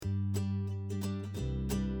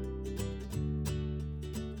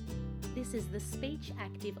This is the speech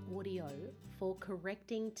active audio for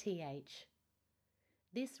correcting TH.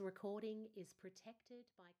 This recording is protected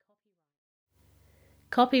by copyright.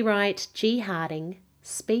 Copyright G. Harding,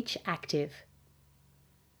 Speech Active.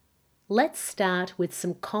 Let's start with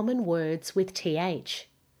some common words with TH.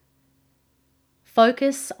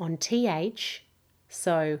 Focus on TH,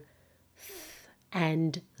 so th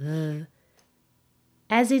and th,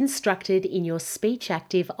 as instructed in your Speech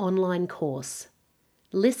Active online course.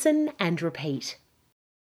 Listen and repeat.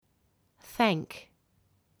 Thank,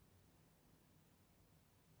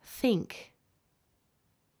 think,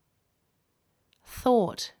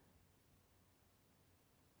 thought,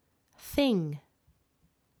 thing,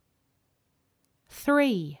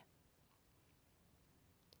 3,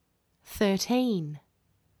 13,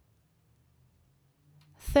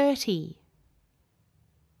 30,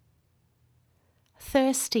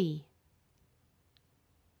 thirsty,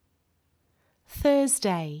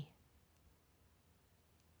 Thursday,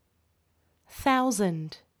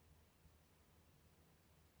 1,000,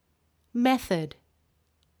 method,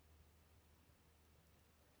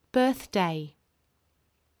 birthday,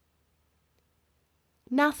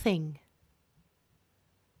 nothing,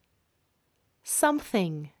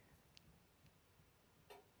 something,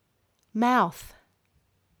 mouth,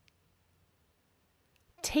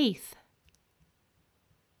 teeth,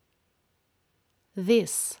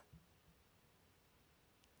 this,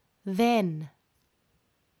 then,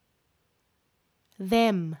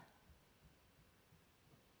 them,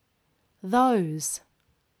 those,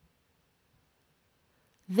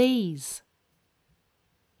 these,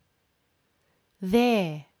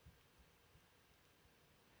 there,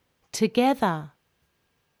 together,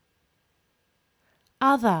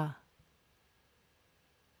 other,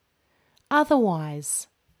 otherwise,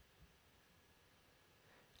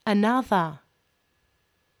 another,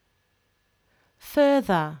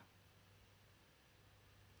 further,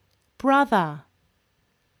 brother,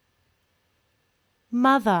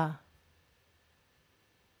 mother,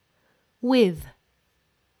 with.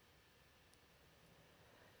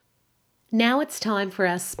 Now it's time for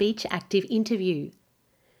our speech active interview.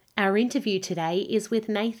 Our interview today is with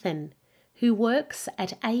Nathan, who works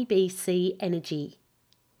at ABC Energy.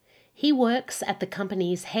 He works at the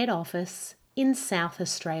company's head office in South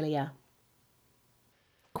Australia.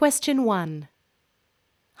 Question 1.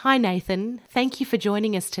 Hi Nathan, thank you for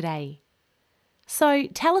joining us today. So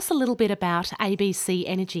tell us a little bit about ABC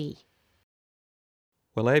Energy.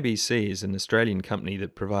 Well, ABC is an Australian company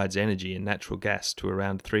that provides energy and natural gas to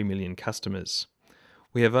around 3 million customers.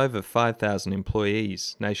 We have over 5,000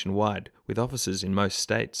 employees nationwide with offices in most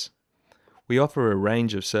states. We offer a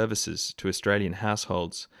range of services to Australian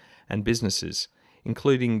households and businesses,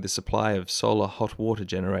 including the supply of solar hot water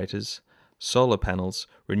generators, solar panels,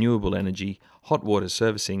 renewable energy, hot water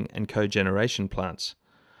servicing and cogeneration plants.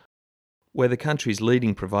 We're the country's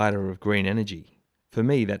leading provider of green energy. For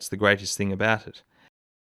me, that's the greatest thing about it.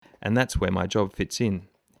 And that's where my job fits in.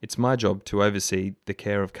 It's my job to oversee the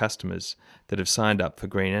care of customers that have signed up for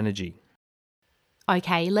green energy.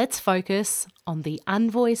 Okay, let's focus on the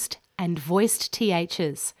unvoiced and voiced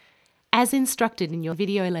THs, as instructed in your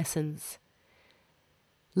video lessons.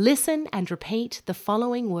 Listen and repeat the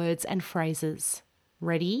following words and phrases.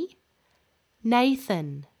 Ready?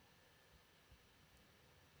 Nathan,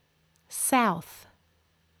 south,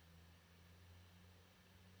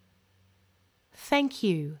 thank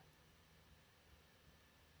you,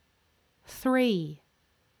 3,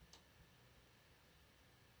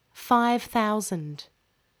 5,000,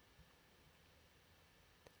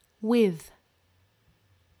 with,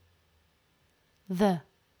 the,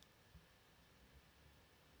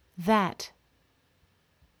 that,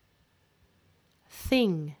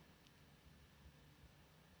 thing.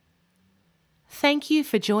 Thank you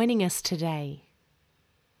for joining us today.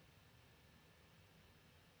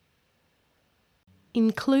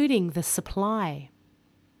 Including the supply.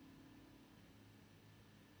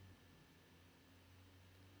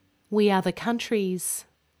 We are the country's.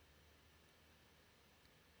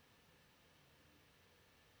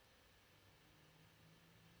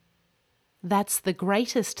 That's the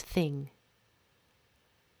greatest thing.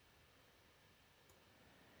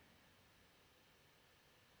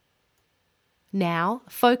 Now,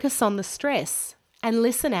 focus on the stress and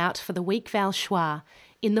listen out for the weak vowel schwa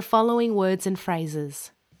in the following words and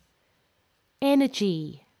phrases.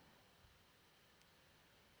 Energy,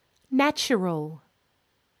 natural,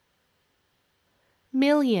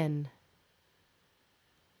 million,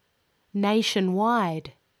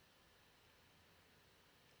 nationwide,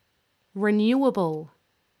 renewable.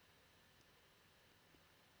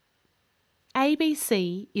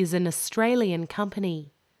 ABC is an Australian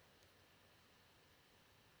company.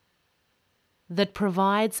 that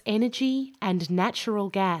provides energy and natural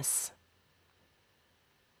gas.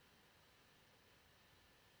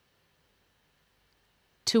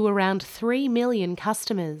 To around 3 million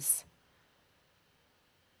customers.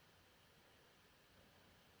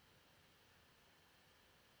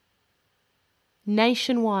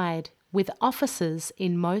 Nationwide, with offices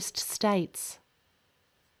in most states.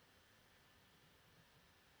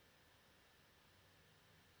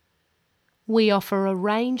 We offer a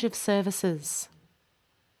range of services.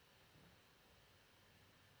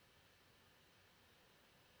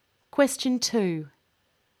 Question 2.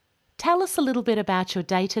 Tell us a little bit about your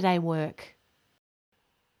day-to-day work.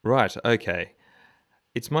 Right, okay.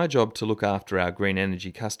 It's my job to look after our green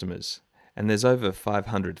energy customers, and there's over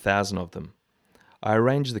 500,000 of them. I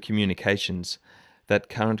arrange the communications that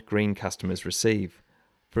current green customers receive,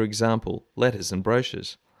 for example, letters and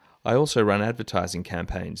brochures. I also run advertising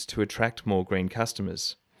campaigns to attract more green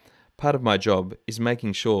customers. Part of my job is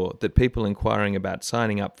making sure that people inquiring about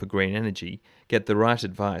signing up for green energy get the right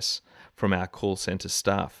advice from our call centre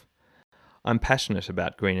staff. I'm passionate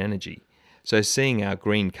about green energy, so seeing our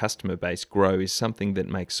green customer base grow is something that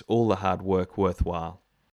makes all the hard work worthwhile.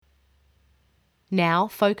 Now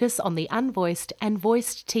focus on the unvoiced and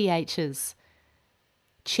voiced THs.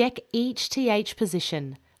 Check each TH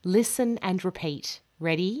position, listen and repeat.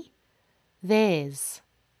 Ready? Theirs.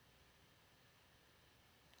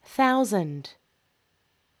 1,000.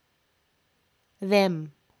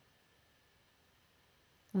 Them.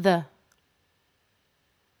 The.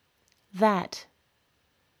 That.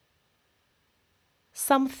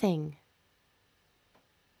 Something.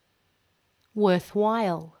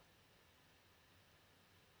 Worthwhile.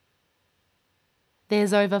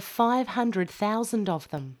 There's over 500,000 of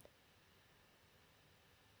them.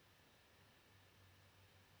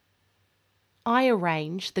 I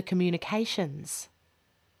arrange the communications.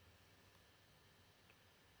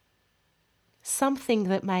 Something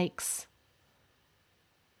that makes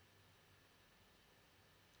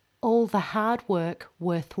all the hard work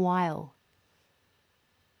worthwhile.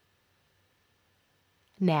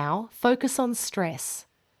 Now focus on stress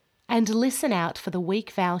and listen out for the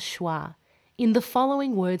weak vowel schwa in the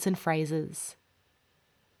following words and phrases.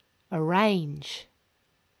 Arrange.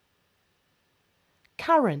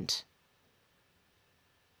 Current.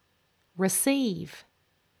 Receive.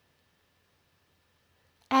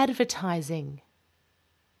 Advertising.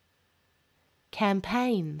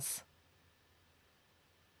 Campaigns.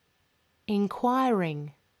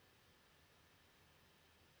 Inquiring.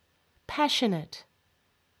 Passionate.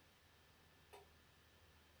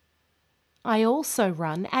 I also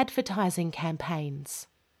run advertising campaigns.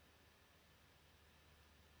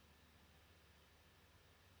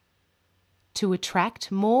 To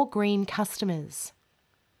attract more green customers.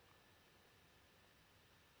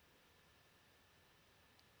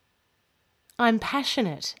 I'm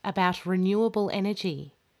passionate about renewable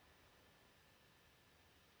energy.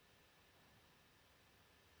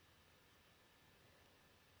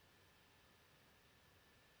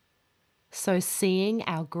 So seeing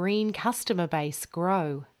our green customer base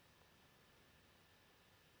grow.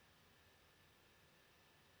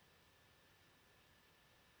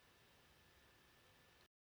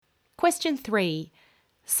 Question 3.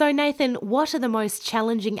 So Nathan, what are the most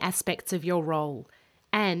challenging aspects of your role?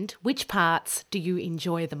 And which parts do you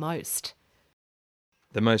enjoy the most?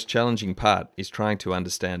 The most challenging part is trying to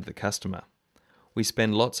understand the customer. We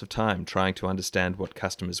spend lots of time trying to understand what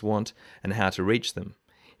customers want and how to reach them.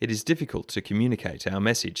 It is difficult to communicate our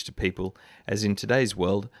message to people, as in today's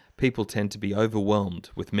world, people tend to be overwhelmed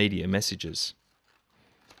with media messages.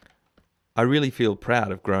 I really feel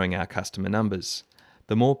proud of growing our customer numbers.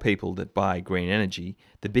 The more people that buy green energy,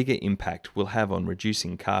 the bigger impact we'll have on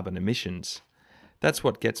reducing carbon emissions. That's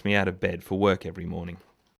what gets me out of bed for work every morning.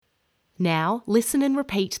 Now listen and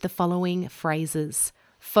repeat the following phrases.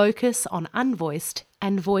 Focus on unvoiced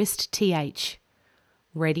and voiced TH.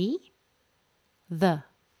 Ready? The.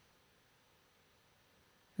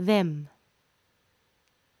 Them.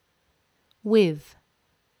 With.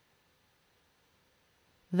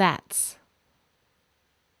 That's.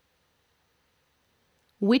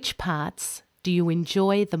 Which parts do you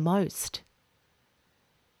enjoy the most?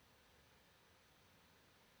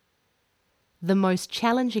 The most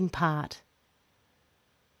challenging part.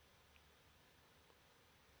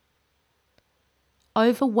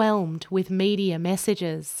 Overwhelmed with media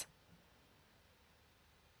messages.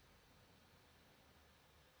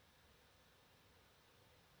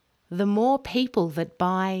 The more people that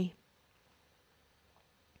buy.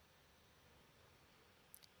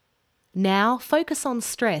 Now focus on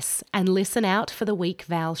stress and listen out for the weak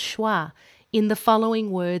vowel schwa in the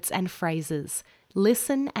following words and phrases.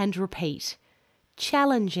 Listen and repeat.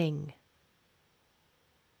 Challenging.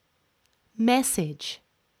 Message.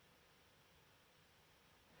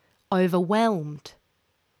 Overwhelmed.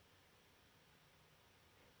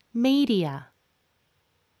 Media.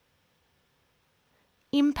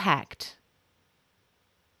 Impact.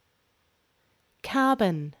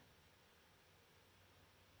 Carbon.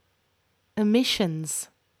 Emissions.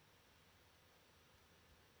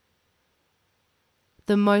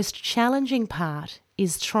 The most challenging part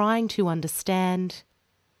is trying to understand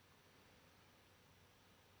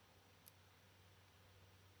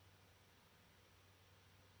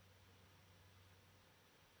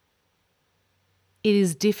it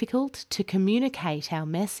is difficult to communicate our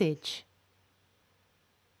message.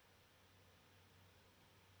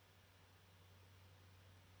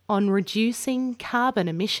 On reducing carbon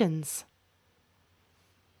emissions.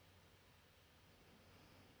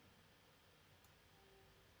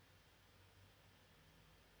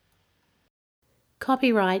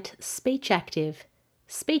 Copyright Speech Active,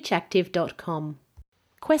 speechactive.com.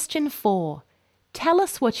 Question 4. Tell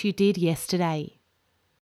us what you did yesterday.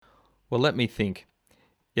 Well, let me think.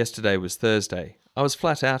 Yesterday was Thursday. I was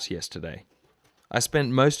flat out yesterday. I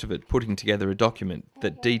spent most of it putting together a document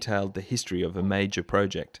that detailed the history of a major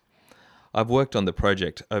project. I've worked on the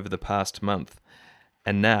project over the past month,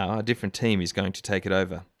 and now a different team is going to take it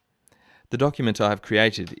over. The document I have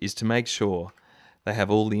created is to make sure they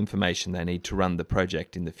have all the information they need to run the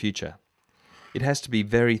project in the future. It has to be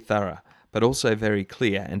very thorough, but also very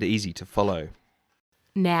clear and easy to follow.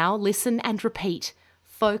 Now listen and repeat.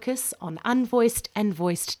 Focus on unvoiced and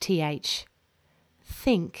voiced th.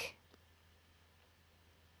 Think.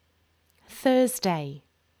 Thursday.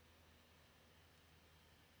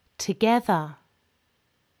 Together.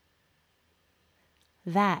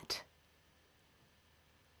 That.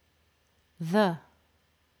 The.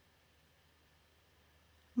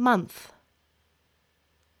 Month.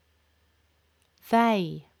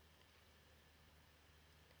 They.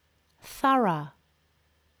 Thorough.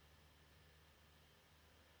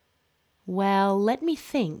 Well, let me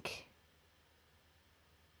think.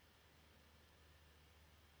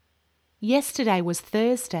 Yesterday was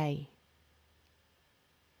Thursday.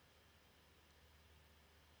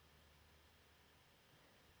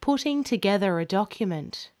 Putting together a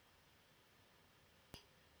document.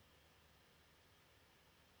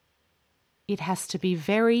 It has to be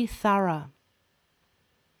very thorough.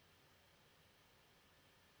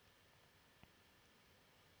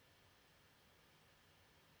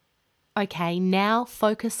 Okay, now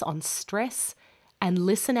focus on stress and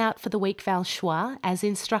listen out for the weak vowel schwa as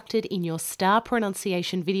instructed in your star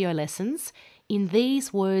pronunciation video lessons in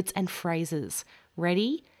these words and phrases.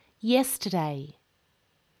 Ready? Yesterday.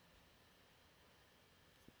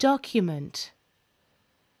 Document.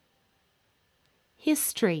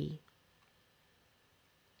 History.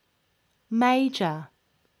 Major.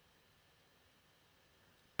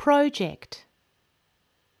 Project.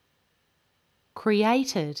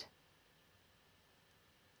 Created.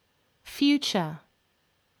 Future.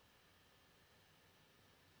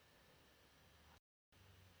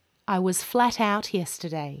 I was flat out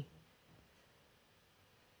yesterday.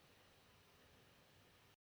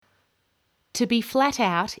 To be flat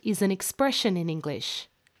out is an expression in English.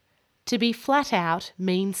 To be flat out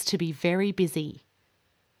means to be very busy.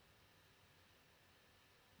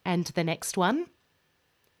 And the next one?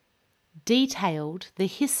 Detailed the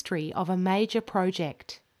history of a major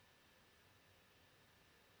project.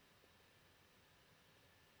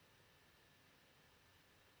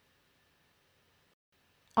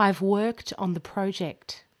 I've worked on the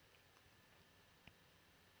project.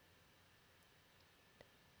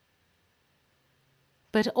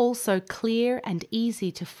 But also clear and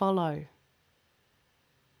easy to follow.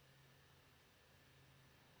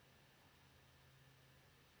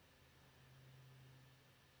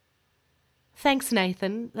 Thanks,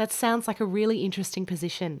 Nathan. That sounds like a really interesting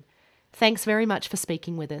position. Thanks very much for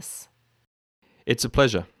speaking with us. It's a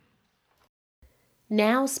pleasure.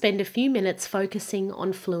 Now spend a few minutes focusing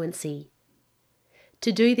on fluency.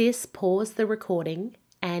 To do this, pause the recording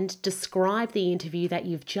and describe the interview that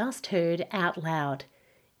you've just heard out loud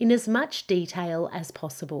in as much detail as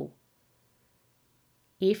possible.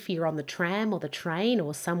 If you're on the tram or the train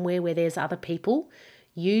or somewhere where there's other people,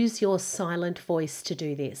 use your silent voice to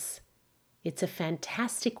do this. It's a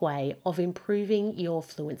fantastic way of improving your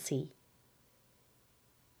fluency.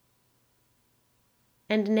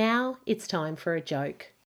 And now it's time for a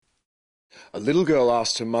joke. A little girl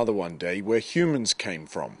asked her mother one day where humans came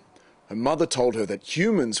from. Her mother told her that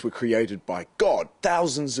humans were created by God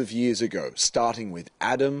thousands of years ago, starting with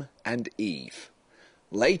Adam and Eve.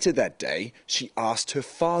 Later that day, she asked her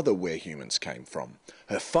father where humans came from.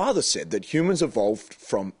 Her father said that humans evolved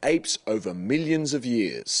from apes over millions of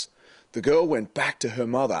years. The girl went back to her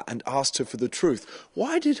mother and asked her for the truth.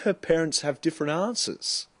 Why did her parents have different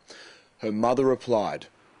answers? Her mother replied,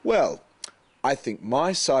 "Well, I think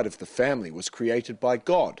my side of the family was created by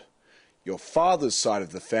God. Your father's side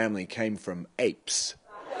of the family came from apes."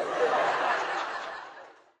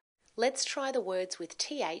 Let's try the words with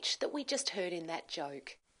TH that we just heard in that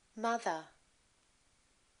joke. Mother.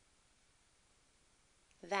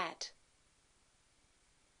 That.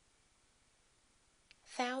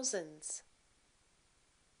 Thousands.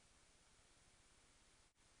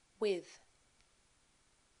 With.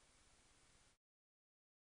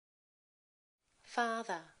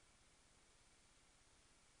 Father.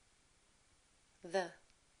 The.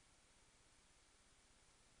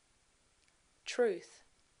 Truth.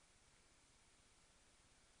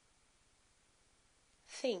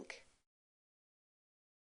 Think.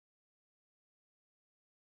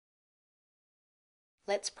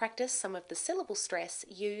 Let's practice some of the syllable stress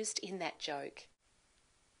used in that joke.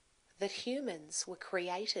 That humans were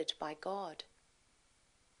created by God.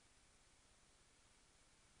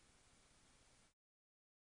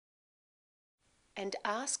 And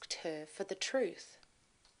asked her for the truth.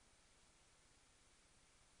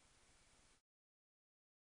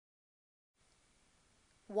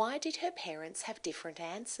 Why did her parents have different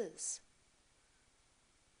answers?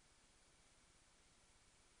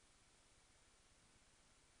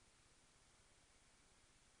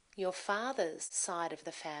 Your father's side of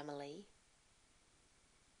the family.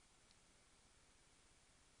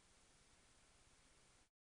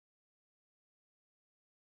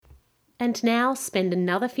 And now spend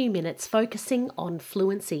another few minutes focusing on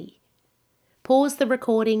fluency. Pause the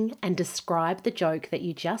recording and describe the joke that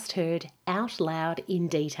you just heard out loud in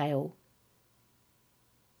detail.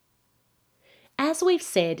 As we've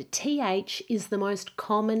said, TH is the most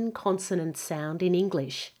common consonant sound in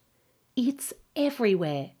English. It's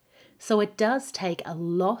everywhere, so it does take a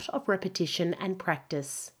lot of repetition and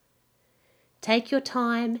practice. Take your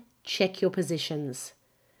time, check your positions.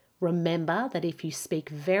 Remember that if you speak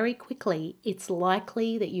very quickly, it's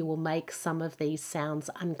likely that you will make some of these sounds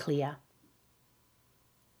unclear.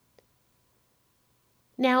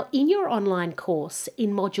 Now, in your online course,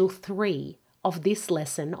 in Module 3 of this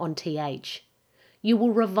lesson on TH, you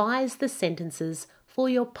will revise the sentences for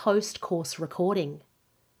your post-course recording.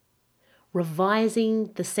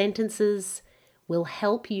 Revising the sentences will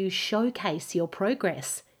help you showcase your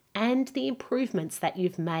progress and the improvements that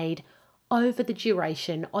you've made over the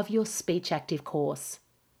duration of your Speech Active course.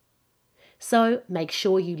 So make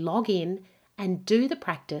sure you log in and do the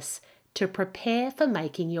practice to prepare for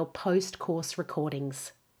making your post-course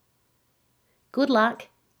recordings. Good luck,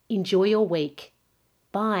 enjoy your week.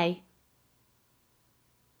 Bye.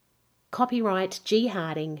 Copyright G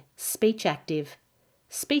Harding, Speech Active,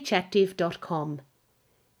 speechactive.com.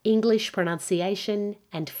 English pronunciation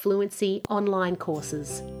and fluency online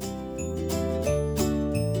courses.